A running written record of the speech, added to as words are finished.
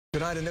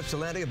Tonight in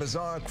Ypsilanti, a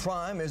bizarre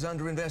crime is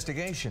under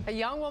investigation. A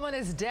young woman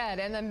is dead,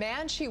 and the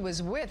man she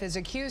was with is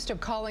accused of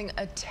calling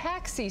a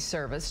taxi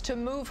service to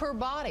move her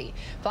body.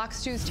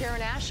 Fox 2's Taryn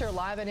Asher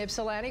live in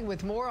Ypsilanti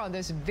with more on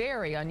this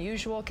very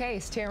unusual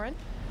case. Taryn?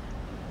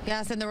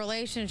 Yes, and the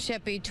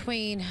relationship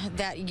between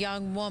that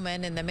young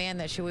woman and the man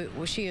that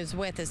she is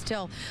with is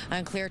still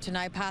unclear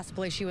tonight.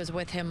 Possibly she was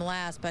with him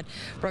last, but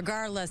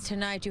regardless,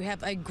 tonight you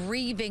have a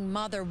grieving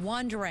mother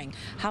wondering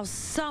how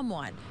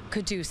someone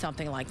could do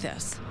something like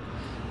this.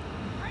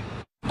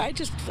 I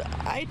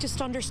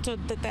just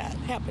understood that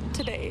happened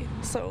today,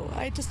 so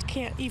I just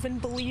can't even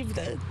believe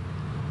that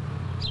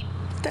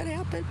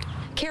happened.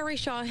 Carrie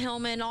Shaw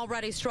Hillman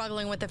already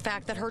struggling with the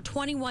fact that her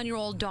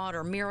 21-year-old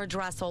daughter, Mira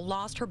Dressel,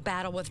 lost her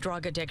battle with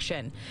drug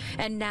addiction.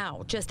 And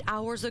now, just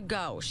hours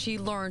ago, she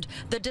learned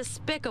the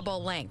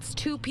despicable lengths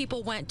two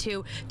people went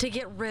to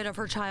get rid of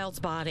her child's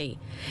body.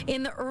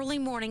 In the early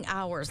morning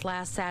hours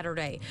last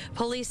Saturday,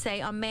 police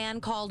say a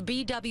man called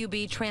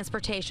BWB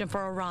Transportation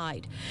for a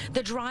ride.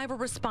 The driver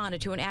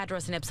responded to an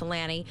address in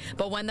Ypsilanti,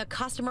 but when the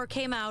customer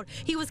came out,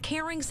 he was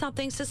carrying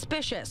something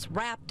suspicious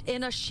wrapped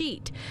in a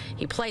sheet.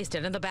 He placed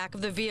it in the back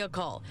of the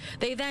vehicle.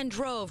 They then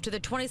drove to the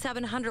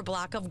 2700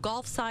 block of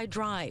Gulfside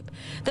Drive.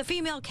 The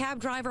female cab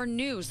driver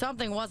knew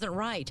something wasn't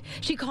right.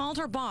 She called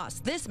her boss,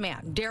 this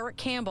man, Derek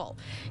Campbell.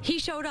 He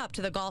showed up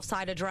to the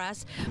Gulfside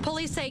address.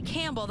 Police say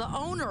Campbell, the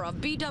owner of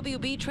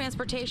BWB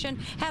Transportation,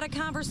 had a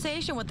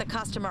conversation with the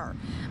customer.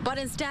 But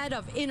instead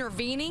of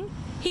intervening,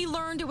 he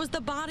learned it was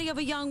the body of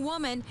a young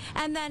woman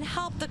and then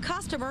helped the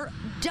customer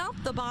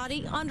dump the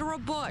body under a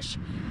bush.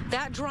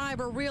 That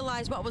driver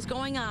realized what was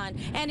going on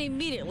and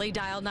immediately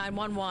dialed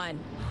 911.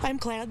 I'm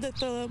glad that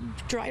the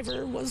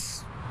driver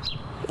was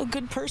a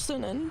good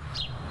person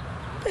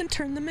and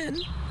turned them in,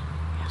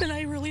 and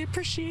I really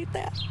appreciate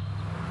that.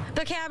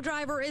 The cab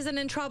driver isn't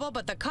in trouble,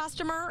 but the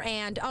customer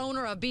and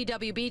owner of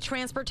BWB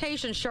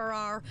Transportation sure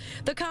are.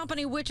 The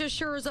company, which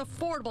assures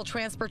affordable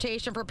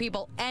transportation for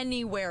people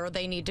anywhere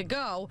they need to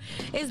go,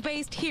 is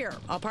based here,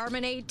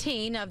 apartment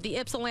 18 of the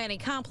Ypsilanti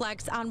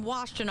complex on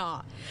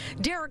Washtenaw.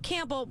 Derek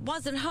Campbell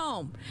wasn't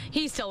home.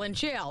 He's still in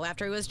jail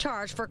after he was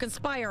charged for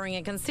conspiring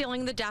and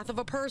concealing the death of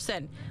a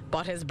person.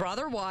 But his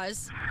brother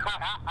was.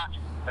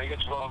 I get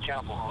wrong,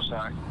 Campbell. I'm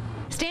sorry.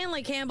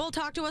 Stanley Campbell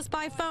talked to us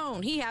by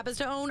phone. He happens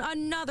to own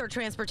another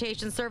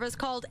transportation service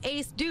called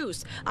Ace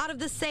Deuce out of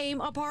the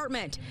same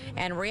apartment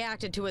and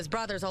reacted to his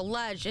brother's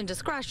alleged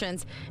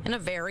indiscretions in a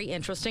very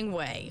interesting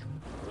way.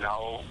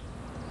 No.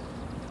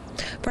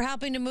 For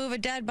helping to move a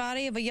dead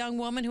body of a young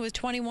woman who was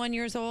 21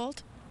 years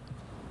old?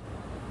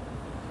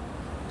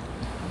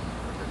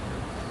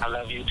 I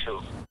love you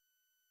too.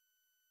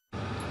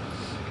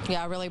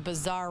 Yeah, a really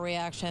bizarre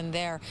reaction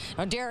there.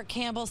 Now, Derek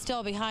Campbell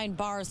still behind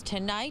bars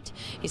tonight.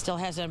 He still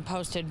hasn't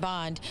posted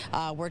bond.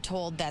 We're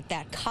told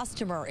that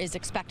customer is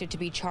expected to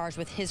be charged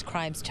with his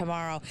crimes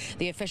tomorrow.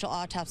 The official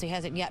autopsy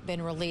hasn't yet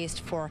been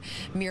released for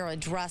Mira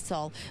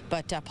Dressel,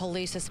 but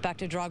police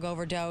suspect a drug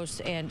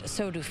overdose, and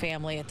so do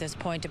family at this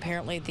point.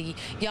 Apparently, the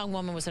young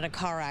woman was in a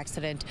car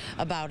accident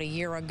about a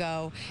year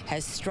ago,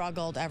 has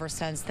struggled ever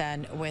since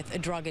then with a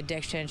drug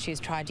addiction. She's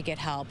tried to get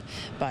help,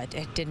 but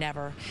it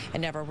never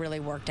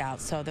really worked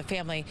out. So the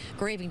family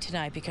grieving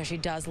tonight because she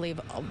does leave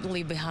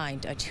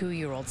behind a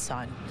 2-year-old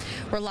son.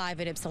 We're live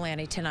at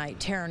Ypsilanti tonight.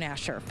 Taryn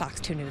Asher, Fox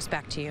 2 News.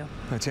 Back to you.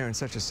 Taryn,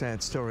 such a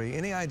sad story.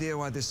 Any idea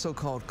why this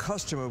so-called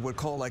customer would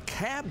call a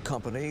cab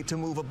company to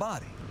move a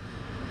body?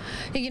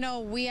 You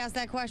know, we asked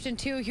that question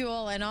too,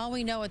 Huel, and all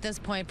we know at this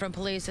point from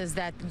police is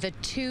that the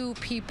two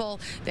people,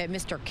 that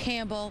Mr.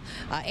 Campbell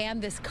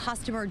and this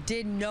customer,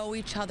 did know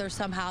each other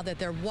somehow, that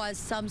there was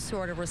some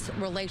sort of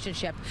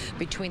relationship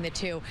between the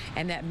two,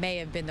 and that may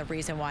have been the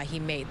reason why he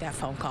made that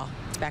phone call.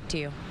 Back to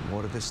you.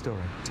 More to this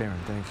story. Taryn,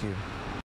 thank you.